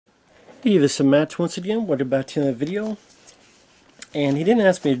Hey, this is Matt once again. Welcome back to the video. And he didn't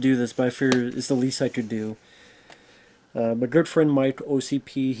ask me to do this, but I figured it's the least I could do. My good friend Mike,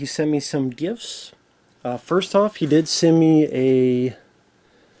 OCP, he sent me some gifts. First off, he did send me a...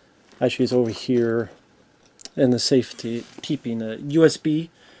 Actually, it's over here in the safety keeping a USB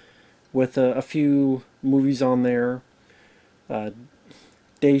with a few movies on there.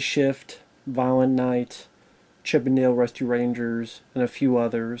 Day Shift, Violent Night, Chip and Dale Rescue Rangers, and a few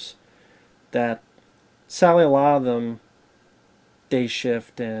others that sadly a lot of them, Day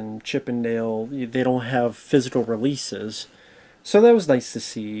Shift and Chip and Dale, they don't have physical releases. So that was nice to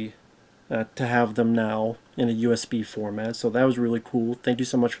see, to have them now in a USB format. So that was really cool. Thank you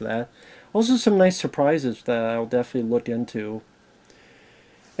so much for that. Also some nice surprises that I'll definitely look into.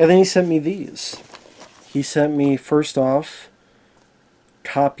 And then he sent me these. He sent me, first off,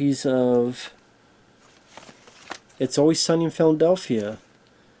 copies of It's Always Sunny in Philadelphia.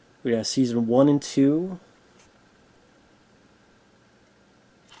 We got season 1 and 2.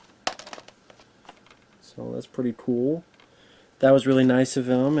 So that's pretty cool. That was really nice of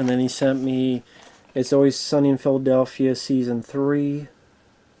him. And then he sent me It's Always Sunny in Philadelphia season 3.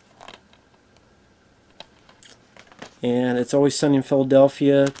 And It's Always Sunny in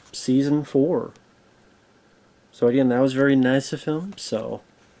Philadelphia season 4. So again, that was very nice of him. So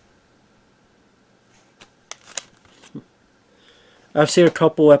I've seen a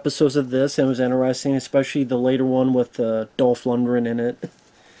couple episodes of this and it was interesting, especially the later one with Dolph Lundgren in it.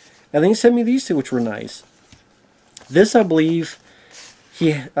 And then he sent me these two, which were nice. This, I believe,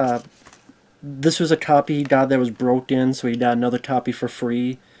 this was a copy he got that was broken, so he got another copy for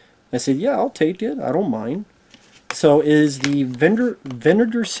free. I said, yeah, I'll take it. I don't mind. So it is the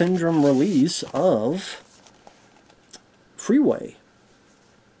Vinegar Syndrome release of Freeway,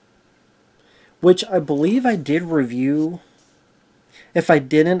 which I believe I did review. If I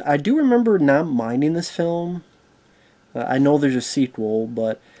didn't, I do remember not minding this film. I know there's a sequel,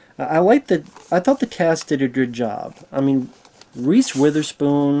 but I thought the cast did a good job. I mean, Reese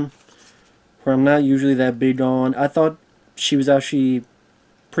Witherspoon, who I'm not usually that big on, I thought she was actually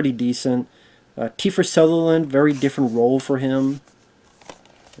pretty decent. Kiefer Sutherland, very different role for him.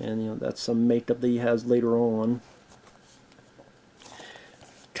 And, you know, that's some makeup that he has later on.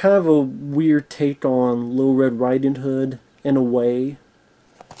 Kind of a weird take on Little Red Riding Hood in a way.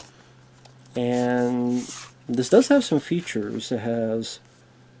 And this does have some features. It has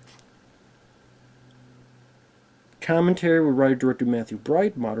commentary with writer-director Matthew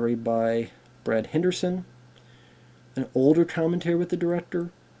Bright, moderated by Brad Henderson. An older commentary with the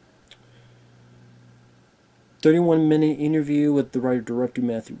director. 31-minute interview with the writer-director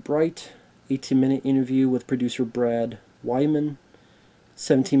Matthew Bright. 18-minute interview with producer Brad Wyman.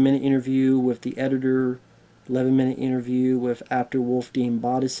 17-minute interview with the editor. 11-minute interview with actor Wolfgang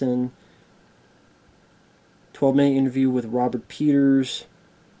Bodison. 12-minute interview with Robert Peters.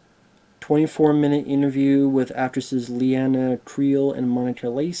 24-minute interview with actresses Leanna Creel and Monica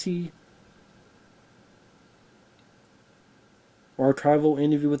Lacey. Archival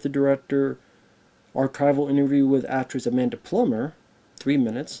interview with the director. Archival interview with actress Amanda Plummer, 3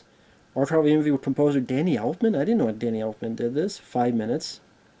 minutes. Archival interview with composer Danny Elfman. I didn't know Danny Elfman did this. 5 minutes.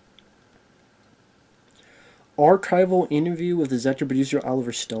 Archival interview with executive producer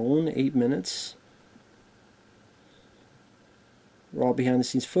Oliver Stone, 8 minutes. Raw behind the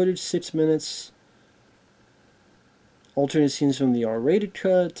scenes footage, 6 minutes. Alternate scenes from the R-rated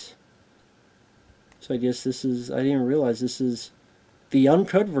cut. So I guess this is, I didn't realize this is the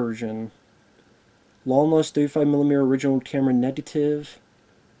uncut version. Long lost 35mm original camera negative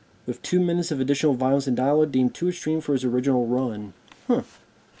with 2 minutes of additional violence and dialogue, deemed too extreme for his original run. Huh.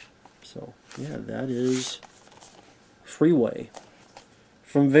 So, yeah, that is Freeway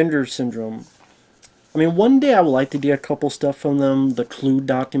from Vinegar Syndrome. I mean, one day I would like to get a couple stuff from them. The Clue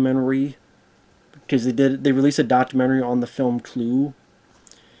documentary, because they released a documentary on the film Clue,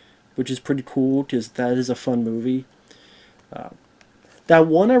 which is pretty cool because that is a fun movie. That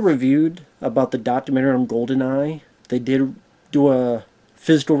one I reviewed about the documentary on GoldenEye, they did do a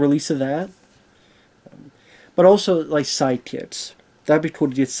physical release of that. But also like sidekicks. That'd be cool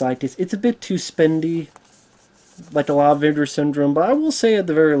to get sidekicks. It's a bit too spendy, like a lot of Vinegar Syndrome, but I will say at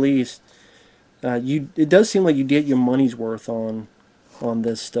the very least, it does seem like you get your money's worth on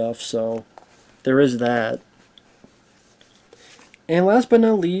this stuff, so there is that. And last but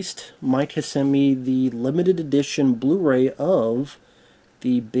not least, Mike has sent me the limited edition Blu-ray of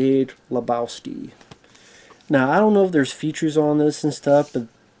The Big Lebowski. Now, I don't know if there's features on this and stuff, but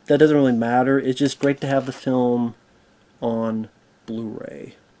that doesn't really matter. It's just great to have the film on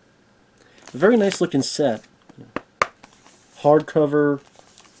Blu-ray. A very nice looking set. Hardcover.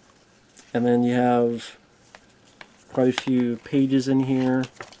 And then you have quite a few pages in here.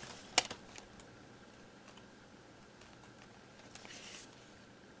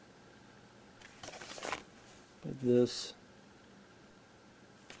 Like this.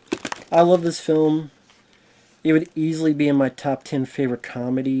 I love this film. It would easily be in my top 10 favorite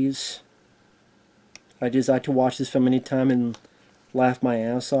comedies. I just like to watch this film anytime and laugh my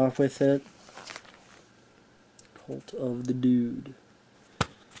ass off with it. Cult of the Dude.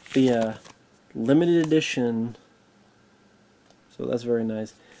 But yeah, limited edition. So that's very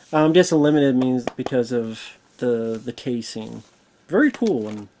nice. Just a limited means because of the casing. Very cool,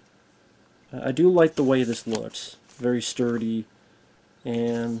 and I do like the way this looks. Very sturdy.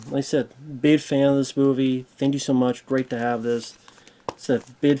 And like I said, big fan of this movie. Thank you so much. Great to have this. It's a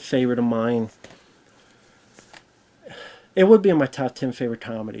big favorite of mine. It would be in my top 10 favorite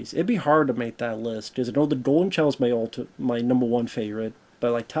comedies. It'd be hard to make that list because I know The Golden Child is my number one favorite.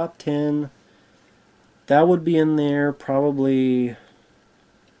 But like top 10, that would be in there probably.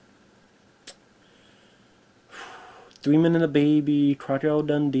 3 Men and a Baby, Crocodile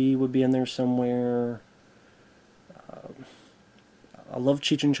Dundee would be in there somewhere. I love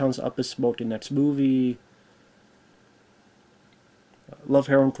Cheech and Chong's Up Is Smoke, the next movie. I love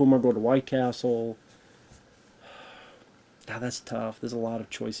Harold Kumar Go to White Castle. God, that's tough. There's a lot of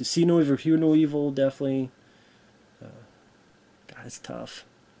choices. See No Evil, Hear No Evil, definitely. God, it's tough.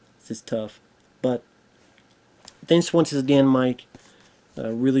 This is tough. But thanks once again, Mike.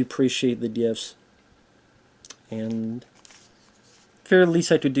 Really appreciate the gifts. And the very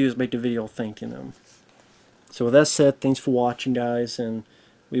least I could do is make a video thanking them. So with that said, thanks for watching, guys, and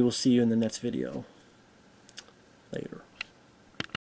we will see you in the next video. Later.